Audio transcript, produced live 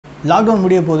Lockdown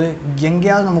முடிய போது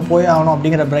எங்கேயாவது நம்ம போய் ஆகணும்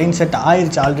அப்படிங்கிற பிரெயின் செட்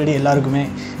ஆயிடுச்சு ஆல்ரெடி எல்லாருக்குமே.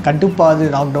 கட்டுப்பாது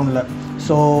லாக்டவுனில்.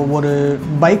 ஸோ ஒரு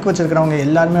பைக் வச்சுருக்கிறவங்க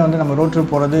எல்லாருமே வந்து நம்ம ரோட்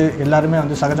ட்ரிப் போகிறது எல்லாருமே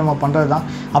வந்து சகஜமாக பண்ணுறது தான்.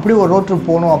 அப்படி ஒரு ரோட் ட்ரிப்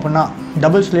போகணும் அப்படின்னா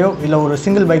டபுள்ஸ்லேயோ இல்லை ஒரு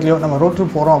சிங்கிள் பைக்லேயோ நம்ம ரோட்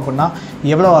ட்ரிப் போகிறோம் அப்படின்னா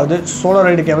எவ்வளோ ஆகுது, சோலோ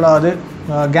ரைடுக்கு எவ்வளோ ஆகுது,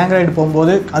 கேங் ரைடு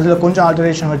போகும்போது அதில் கொஞ்சம்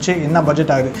ஆல்டரேஷன் வச்சு என்ன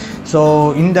பட்ஜெட் ஆகுது. ஸோ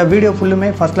இந்த வீடியோ ஃபுல்லுமே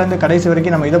ஃபஸ்ட்லேருந்து கடைசி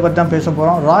வரைக்கும் நம்ம இதை பற்றி தான் பேச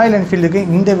போகிறோம். ராயல் என்ஃபீல்டுக்கு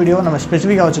இந்த வீடியோ நம்ம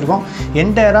ஸ்பெசிஃபிக்காக வச்சுருக்கோம்.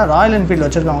 என்டையராக ராயல் என்ஃபீல்டு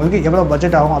வச்சுருக்கவங்களுக்கு எவ்வளோ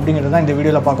பட்ஜெட் ஆகும் அப்படிங்கிறது தான் இந்த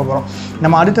வீடியோவில் பார்க்க போகிறோம்.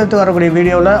 நம்ம அடுத்தடுத்து வரக்கூடிய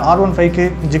வீடியோவில் R15க்கு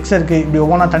ஜிக்ஸருக்கு இப்படி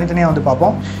ஒவ்வொன்றா தனித்தனியாக வந்து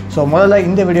பார்ப்போம். ஸோ முதல்ல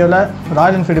இந்த வீடியோவில்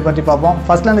ராயல் என்ஃபீல்டு பற்றி பார்ப்போம்.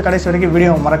 ஃபஸ்ட்லேருந்து கடைசி வரைக்கும்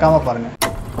வீடியோ மறக்காமல் பாருங்கள்.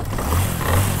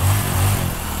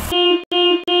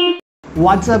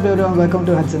 WhatsApp everyone, welcome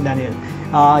to Hatsun Daniel.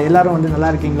 எல்லோரும் வந்து நல்லா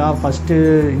இருக்கீங்களா? ஃபஸ்ட்டு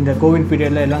இந்த கோவிட்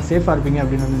பீரியடில் எல்லாம் சேஃபாக இருப்பீங்க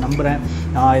அப்படின்னு வந்து நம்புகிறேன்.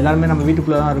 எல்லாருமே நம்ம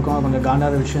வீட்டுக்குள்ளே தான் இருக்கோம். கொஞ்சம்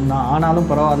காண்டாத விஷயம் தான், ஆனாலும்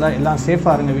பரவாயில்ல, எல்லாம்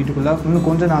சேஃபாக இருங்க வீட்டுக்குள்ளே. இன்னும்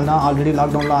கொஞ்ச நாள் தான். ஆல்ரெடி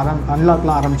லாக்டவுன்லாம்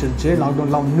அன்லாக்லாம் ஆரம்பிச்சிருச்சு,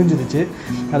 லாக்டவுன்லாம் முடிஞ்சிருச்சு.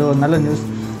 அது ஒரு நல்ல நியூஸ்.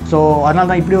 ஸோ அதனால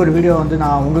தான் இப்படி ஒரு வீடியோ வந்து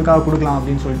நான் உங்களுக்காக கொடுக்கலாம்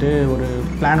அப்படின்னு சொல்லிட்டு ஒரு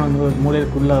பிளான் வந்து ஒரு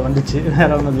மூலைக்குள்ளே வந்துச்சு,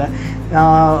 வேறு ஒன்றும் இல்லை.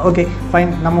 Okay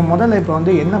fine. நம்ம முதல்ல இப்போ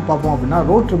வந்து என்ன பார்ப்போம் அப்படின்னா,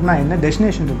 ரோட் ட்ரிப்னா என்ன,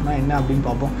 டெஸ்டினேஷன் ட்ரிப்னா என்ன அப்படின்னு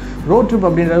பார்ப்போம். ரோட் ட்ரிப்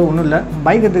அப்படின்றது ஒன்றும் இல்லை,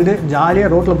 பைக் எடுத்துக்கிட்டு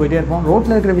ஜாலியாக ரோட்டில் போயிட்டே இருப்போம்.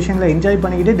 ரோட்டில் இருக்கிற விஷயங்களை என்ஜாய்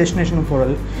பண்ணிக்கிட்டு டெஸ்டினேஷனுக்கு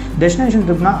போகிறது. டெஸ்டினேஷன்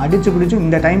ட்ரிப்னா அடித்து பிடிச்சி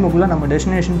இந்த டைமுக்குள்ளே நம்ம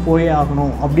டெஸ்டினேஷன் போயே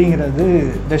ஆகணும் அப்படிங்கிறது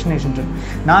டெஸ்டினேஷன் ட்ரிப்.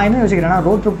 நான் என்ன யோசிக்கிறேன்னா,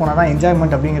 ரோட் ட்ரிப் போனால் தான்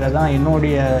என்ஜாய்மெண்ட் அப்படிங்கிறது தான்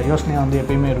என்னுடைய யோசனையாக வந்து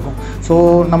எப்பயுமே இருக்கும். ஸோ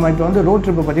நம்ம இப்போ வந்து ரோட்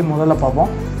ட்ரிப்பை பற்றி முதல்ல பார்ப்போம்.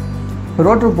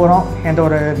 ரோட் ட்ரிப் போகிறோம், என்கிட்ட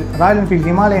ஒரு ராயல் என்ஃபீல்ட்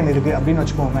ஹிமாலயன் இருக்குது அப்படின்னு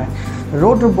வச்சுக்கோங்க.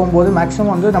 ரோட் ட்ரிப் போகும்போது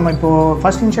மேக்ஸிமம் வந்து நம்ம இப்போது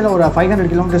ஃபஸ்ட் இனிஷியலாக ஒரு 500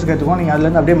 கிலோமீட்டர்ஸ்க்கு எடுத்துக்கோம். நீங்கள்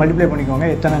அதுலேருந்து அப்படியே மல்டிப்ளை பண்ணிக்கோங்க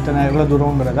எத்தனை எவ்வளோ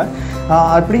தூரங்கிறத.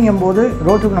 அப்படிங்கும்போது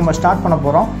ரோட் ட்ரிப் நம்ம ஸ்டார்ட் பண்ண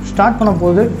போகிறோம். ஸ்டார்ட் பண்ண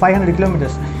போது 500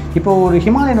 கிலோமீட்டர்ஸ். இப்போ ஒரு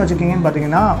ஹிமாலயன் வச்சுருக்கீங்கன்னு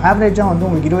பார்த்தீங்கன்னா ஆவரேஜாக வந்து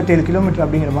உங்களுக்கு 27 கிலோமீட்டர்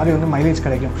அப்படிங்கிற மாதிரி வந்து மைலேஜ்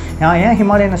கிடைக்கும். ஏன்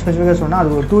ஹிமாலயனை ஸ்பெசிஃபிக்காக சொன்னால்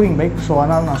அது ஒரு டூரிங் பைக். ஸோ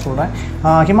அதனால் நான் சொல்கிறேன்.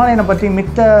 ஹிமாலயனை பற்றி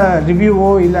மித்த ரிவ்யூவோ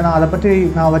இல்லை நான் அதை பற்றி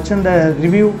நான் வச்சிருந்த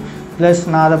ரிவ்யூ ப்ளஸ்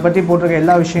நான் அதை பற்றி போட்டிருக்க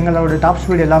எல்லா விஷயங்களோட டாப்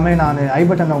ஸ்பீட் எல்லாமே நான் ஐ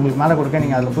பட்டன் உங்களுக்கு மேலே கொடுக்க,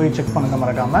 நீங்கள் அதில் போய் செக் பண்ணுங்கள்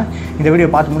மறக்காமல். இந்த வீடியோ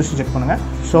பார்த்து முடிச்சு செக் பண்ணுங்கள்.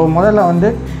 ஸோ முதல்ல வந்து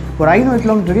ஒரு 500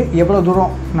 கிலோமீட்டருக்கு எவ்வளோ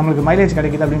தூரம் நம்மளுக்கு மைலேஜ்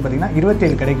கிடைக்குது அப்படின்னு பார்த்தீங்கன்னா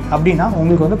 27 கிடைக்குது. அப்படின்னா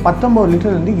உங்களுக்கு வந்து 19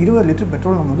 லிட்டர்லேருந்து 20 லிட்டர்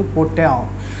பெட்ரோல் நம்ம வந்து போட்டே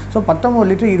ஆகும். So 19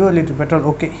 litre 20 litre petrol.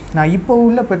 Okay, நான் இப்போ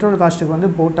உள்ள பெட்ரோல் காஸ்ட்டுக்கு வந்து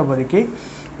போட்ட பதிக்கு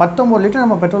 19 லிட்டர்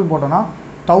நம்ம பெட்ரோல் போட்டோன்னா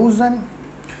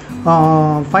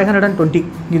 1520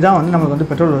 இதுதான் வந்து நமக்கு வந்து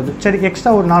பெட்ரோல் வருது. சரி,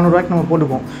 எக்ஸ்ட்ரா ஒரு 400 ரூபாய்க்கு நம்ம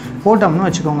போட்டோம்னு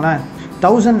வச்சுக்கோங்களேன்.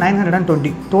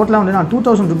 1920 டோட்டலாக வந்து நான்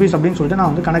 2000 ருபீஸ் அப்படின்னு சொல்லிட்டு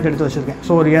நான் வந்து கணக்கு எடுத்து வச்சுருக்கேன்.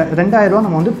 ஸோ ஒரு 2000 ரூபா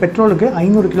நம்ம வந்து பெட்ரோலுக்கு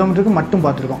 500 கிலோமீட்டருக்கு மட்டும்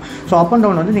பார்த்துருக்கோம். ஸோ அப் அண்ட்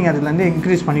டவுன் வந்து நீங்கள் அதுலேருந்து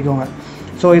இன்க்ரீஸ் பண்ணிக்கோங்க.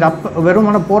 ஸோ இது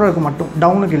வெறுமான போகிறதுக்கு மட்டும்,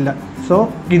 டவுனுக்கு இல்லை. ஸோ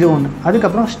இது ஒன்று.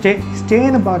 அதுக்கப்புறம்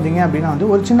ஸ்டேன்னு பார்த்தீங்க அப்படின்னா வந்து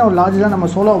ஒரு சின்ன ஒரு லாட்ஜில் நம்ம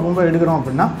சோலோ போகும்போது எடுக்கிறோம்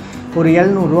அப்படின்னா ஒரு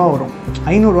 700 ரூபா வரும்.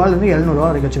 500 ரூபாலேருந்து 700 ரூபா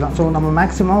வரைக்கும் வச்சுக்கலாம். ஸோ நம்ம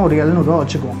மேக்ஸிமம் ஒரு 700 ரூபா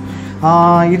வச்சுக்குவோம்.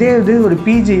 இதே இது ஒரு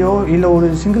பிஜியோ இல்லை ஒரு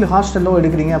சிங்கிள் ஹாஸ்டலோ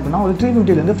எடுக்கிறீங்க அப்படின்னா ஒரு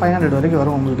 350லேருந்து 500 வரைக்கும்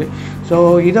வரும் உங்களுக்கு. ஸோ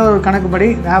இதை ஒரு கணக்குப்படி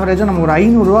ஆவரேஜாக நம்ம ஒரு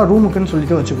 500 ரூபா ரூமுக்குன்னு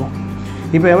சொல்லிட்டு வச்சுக்குவோம்.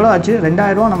 இப்போ எவ்வளோ ஆச்சு?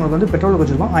 2000 ரூபா நம்மளுக்கு வந்து பெட்ரோலுக்கு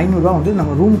வச்சுருக்கோம், 500 ரூபா வந்து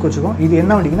நம்ம ரூமுக்கு வச்சுருக்கோம். இது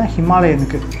என்ன வண்டிங்கன்னா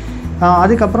ஹிமாலயனுக்கு.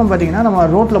 அதுக்கப்புறம் பார்த்திங்கன்னா நம்ம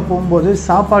ரோட்டில் போகும்போது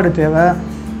சாப்பாடு தேவை,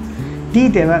 டீ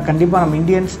தேவை. கண்டிப்பாக நம்ம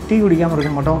இந்தியன்ஸ் டீ குடிக்காமல்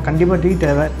இருக்க மாட்டோம். கண்டிப்பாக டீ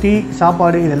தேவை. டீ,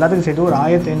 சாப்பாடு இது எல்லாத்துக்கும் சேர்த்து ஒரு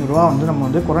 1500 ரூபா வந்து நம்ம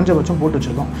வந்து குறைஞ்சபட்சம் போட்டு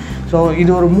வச்சுருக்கோம். ஸோ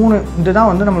இது ஒரு 3 இதுதான்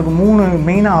வந்து நம்மளுக்கு 3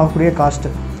 மெயினாக ஆகக்கூடிய காஸ்ட்டு.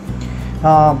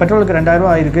 பெட்ரோலுக்கு 2000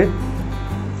 ரூபா ஆயிருக்கு,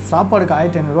 சாப்பாடுக்கு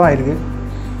 1500 ரூபா ஆயிருக்கு,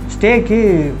 ஸ்டேக்கு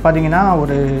பார்த்திங்கன்னா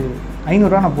ஒரு 500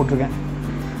 ரூபா நான் போட்டிருக்கேன்.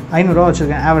 500 ரூபா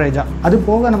வச்சுருக்கேன் ஆவரேஜாக. அது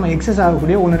போக நம்ம எக்ஸஸ்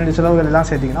ஆகக்கூடிய 1-2 செலவுகள் எல்லாம்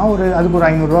சேர்த்திங்கன்னா ஒரு அதுக்கு ஒரு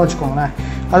 500 ரூபா வச்சுக்கோங்களேன்.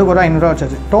 அதுக்கு ஒரு 500 ரூபா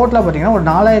வச்சாச்சு. டோட்டலாக பார்த்திங்கன்னா ஒரு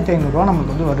 4500 ரூபா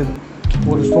நமக்கு வந்து வருது.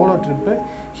 ஒரு சோலோ ட்ரிப்பு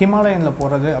ஹிமாலயனில்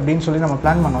போகிறது அப்படின்னு சொல்லி நம்ம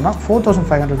பிளான் பண்ணோம்னா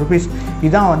 4500 ருபீஸ்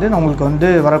இதான் வந்து நம்மளுக்கு வந்து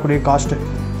வரக்கூடிய காஸ்ட்டு.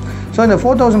 ஸோ இந்த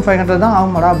 4500 தான்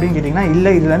ஆகுமாடா அப்படின்னு கேட்டிங்கன்னா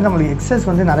இல்லை, இதுலேருந்து நம்மளுக்கு எக்ஸஸ்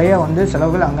வந்து நிறையா வந்து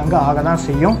செலவுகள் அங்கங்கே ஆக தான்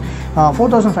செய்யும்.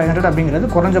 4500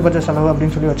 அப்படிங்கிறது குறைஞ்சபட்ச செலவு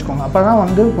அப்படின்னு சொல்லி வச்சுக்கோங்க. அப்போ தான்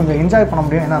வந்து கொஞ்சம் என்ஜாய் பண்ண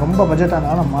முடியும். ஏன்னா ரொம்ப பட்ஜெட்டாக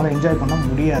இருந்தாலும் நம்மளால் என்ஜாய் பண்ண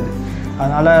முடியாது.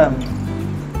 அதனால்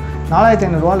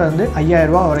 4500 ரூபாலேருந்து 5000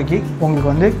 ரூபா வரைக்கும் உங்களுக்கு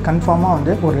வந்து கன்ஃபார்மாக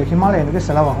வந்து ஒரு ஹிமாலயனுக்கு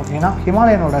செலவாகும். ஏன்னா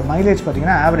ஹிமாலயனோட மைலேஜ்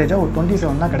பார்த்திங்கன்னா ஆவரேஜாக ஒரு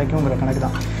 27 தான் கிடைக்குங்கிற கணக்கு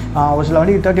தான். ஒரு சில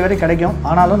வண்டி 30 வரை கிடைக்கும்,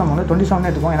 ஆனாலும் நம்ம வந்து 27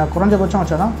 எடுத்துக்கோம். ஏன்னா குறைஞ்சபட்சம்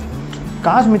வச்சா தான்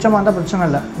காசு மிச்சமாக இருந்தால் பிரச்சனை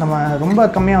இல்லை. நம்ம ரொம்ப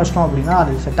கம்மியாக வச்சிட்டோம் அப்படின்னா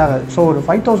அது செட் ஆகாது. ஸோ ஒரு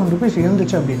 5000 ருபீஸ்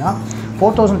இருந்துச்சு அப்படின்னா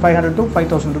 4500 to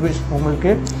 5000 ருபீஸ்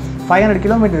உங்களுக்கு 500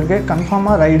 கிலோமீட்டருக்கு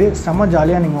கன்ஃபார்மாக ரைடு செம்ம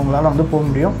ஜாலியாக நீங்கள் உங்களால் வந்து போக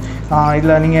முடியும்.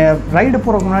 இதில் நீங்கள் ரைடு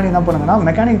போகிறதுக்கு முன்னாடி என்ன பண்ணுங்கன்னா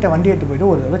மெக்கானிக்கிட்ட வண்டி எடுத்து போய்ட்டு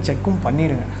ஒரு தடவை செக்கும்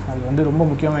பண்ணிடுங்க. அது வந்து ரொம்ப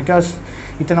முக்கியம். பிகாஸ்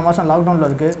இத்தனை மாதம் லாக்டவுனில்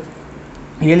இருக்குது,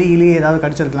 எலி ஏதாவது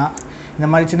கடிச்சிருக்கலாம், இந்த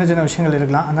மாதிரி சின்ன சின்ன விஷயங்கள்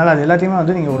இருக்கலாம். அதனால் அது எல்லாத்தையுமே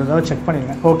வந்து நீங்கள் ஒரு தடவை செக்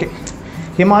பண்ணிடுங்க. ஓகே,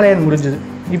 ஹிமாலயன் முடிஞ்சது.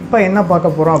 இப்போ என்ன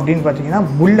பார்க்க போகிறோம் அப்படின்னு பார்த்தீங்கன்னா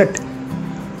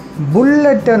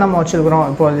புல்லெட்டு நம்ம வச்சுருக்கிறோம்.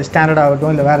 இப்போ அது ஸ்டாண்டர்ட்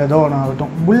ஆகட்டும் இல்லை வேறு ஏதோ ஒன்று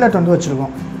ஆகட்டும், புல்லெட் வந்து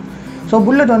வச்சுருக்கோம். ஸோ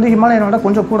புல்லெட் வந்து ஹிமாலயனை விட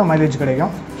கொஞ்சம் கூட மைலேஜ்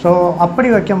கிடைக்கும். ஸோ அப்படி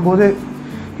வைக்கும்போது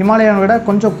ஹிமாலயனை விட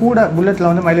கொஞ்சம் கூட புல்லெட்டில்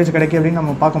வந்து மைலேஜ் கிடைக்கும் அப்படின்னு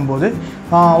நம்ம பார்க்கும்போது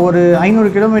ஒரு 500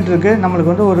 கிலோமீட்டருக்கு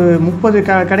நம்மளுக்கு வந்து ஒரு 30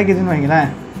 கிடைக்குதுன்னு வைங்களேன்.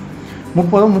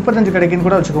 35 கிடைக்குன்னு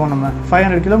கூட வச்சுக்குவோம். நம்ம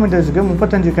 500 கிலோமீட்டர்ஸுக்கு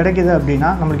 35 கிடைக்குது அப்படின்னா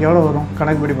நம்மளுக்கு எவ்வளோ வரும்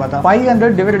கணக்குப்படி பார்த்தா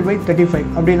 500 டிவைடட் பை 35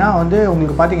 அப்படின்னா வந்து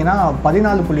உங்களுக்கு பார்த்தீங்கன்னா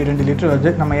 14.2 லிட்டர்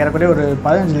வருது. நம்ம ஏறக்குறைய ஒரு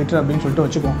 15 லிட்டர் அப்படின்னு சொல்லிட்டு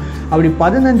வச்சுக்குவோம். அப்படி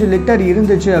 15 லிட்டர்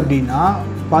இருந்துச்சு அப்படின்னா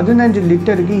 15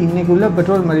 லிட்டருக்கு இன்றைக்கி உள்ள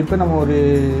பெட்ரோல் மதிப்பு நம்ம ஒரு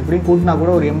இப்படி கூட்டினா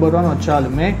கூட ஒரு 80 ரூபான்னு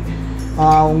வச்சாலுமே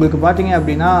உங்களுக்கு பார்த்தீங்க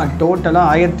அப்படின்னா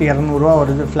டோட்டலாக 1200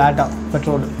 வருது ஃப்ளாட்டாக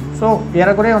பெட்ரோல். ஸோ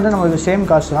ஏறக்குறைய வந்து நமக்கு சேம்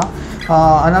காசு தான்.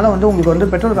 அதனால் வந்து உங்களுக்கு வந்து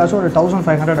பெட்ரோல் காசு ஒரு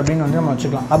 1500 அப்படின்னு வந்து நம்ம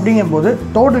வச்சுக்கலாம். அப்படிங்கும்போது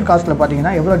டோட்டல் காஸ்ட்டில்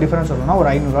பார்த்தீங்கன்னா எவ்வளோ டிஃப்ரென்ஸ் வரும்னா ஒரு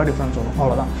 500 ரூபா டிஃப்ரென்ஸ் வரும்.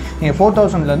 அவ்வளோதான். நீங்கள்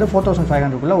 4000லேருந்து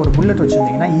 4500க்குள்ளே ஒரு புல்லெட்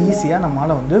வச்சுருந்தீங்கன்னா ஈஸியாக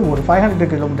நம்மளால் வந்து ஒரு 500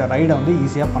 கிலோமீட்டர் ரைடை வந்து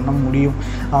ஈஸியாக பண்ண முடியும்.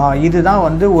 இதுதான்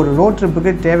வந்து ஒரு ரோட்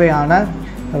ட்ரிப்புக்கு தேவையான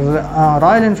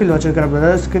ராயல் என்ஃபீல்டு வச்சுருக்கிற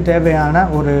பிரதர்ஸ்க்கு தேவையான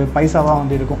ஒரு பைசாவாக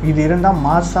வந்து இருக்கும். இது இருந்தால்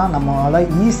மாதம் நம்மளால்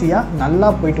ஈஸியாக நல்லா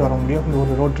போயிட்டு வர முடியும் இந்த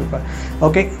ஒரு ரோட் ட்ரிப்பை.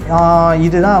 ஓகே,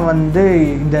 இதுதான் வந்து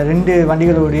இந்த 2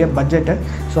 வண்டிகளுடைய பட்ஜெட்டு.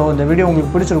 ஸோ இந்த வீடியோ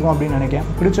உங்களுக்கு பிடிச்சிருக்கும் அப்படின்னு நினைக்கிறேன்.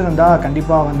 பிடிச்சிருந்தா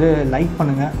கண்டிப்பாக வந்து லைக்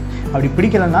பண்ணுங்கள். அப்படி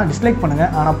பிடிக்கலைன்னா டிஸ்லைக்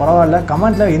பண்ணுங்கள். ஆனால் பரவாயில்ல,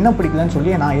 கமெண்ட்டில் என்ன பிடிக்கலன்னு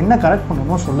சொல்லி நான் என்ன கரெக்ட்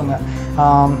பண்ணணுமோ சொல்லுங்கள்.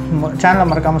 சேனலை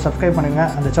மறக்காமல் சப்ஸ்கிரைப்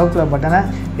பண்ணுங்கள். அந்த சவுக்கில் பட்டனை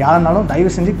யாருனாலும்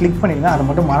தயவு செஞ்சு கிளிக் பண்ணிடுங்க. அதை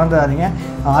மட்டும் மறந்துடாதீங்க.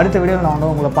 அடுத்த வீடியோவில் நான் வந்து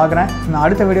உங்களை பார்க்குறேன். நான்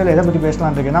அடுத்த வீடியோவில் எதை பற்றி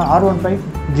பேசலான்னு இருக்கேன்னா R15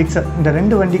 ஜிக்ஸர் இந்த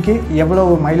 2 வண்டிக்கு எவ்வளோ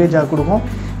மைலேஜாக கொடுக்கும்,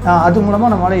 அது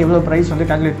மூலமாக நம்மளால் எவ்வளோ ப்ரைஸ் வந்து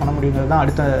கால்குலேட் பண்ண முடியுங்கிறது தான்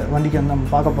அடுத்த வண்டிக்கு வந்து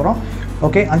நம்ம பார்க்க போகிறோம்.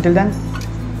 ஓகே, அன்டில் தென்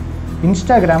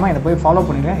இன்ஸ்டாகிராமை என்னை போய் ஃபாலோ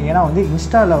பண்ணிடுவேன். ஏன்னா வந்து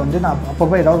இன்ஸ்டாவில் வந்து நான்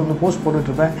அப்பப்போ ஏதாவது வந்து போஸ்ட்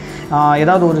போட்டுட்ருப்பேன்.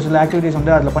 ஏதாவது ஒரு சில ஆக்டிவிட்டீஸ்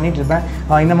வந்து அதில் பண்ணிகிட்ருப்பேன்.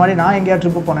 இந்த மாதிரி நான் எங்கேயாவது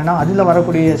ட்ரிப்பு போனேன்னா அதில்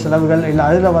வரக்கூடிய செலவுகள் இல்லை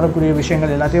அதில் வரக்கூடிய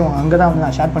விஷயங்கள் எல்லாத்தையும் அங்கே தான் வந்து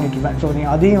நான் ஷேர் பண்ணிகிட்ருப்பேன். ஸோ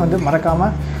நீங்கள் அதையும் வந்து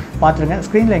மறக்காமல் பார்த்துருங்க.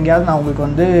 ஸ்க்ரீனில் எங்கேயாவது நான் உங்களுக்கு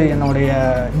வந்து என்னுடைய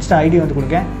இன்ஸ்டா ஐடி வந்து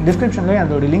கொடுக்கேன். டிஸ்கிரிப்ஷன்லேயும்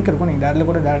அதோட லிங்க் இருக்கும். நீங்கள் அதில்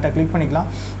கூட டேரெக்டாக கிளிக் பண்ணிக்கலாம்.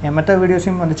 என் மற்ற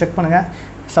வீடியோஸையும் வந்து செக் பண்ணுங்கள்.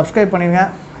 சப்ஸ்கிரைப் பண்ணிடுங்க.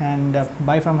 And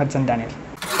by from Hatsun Daniel.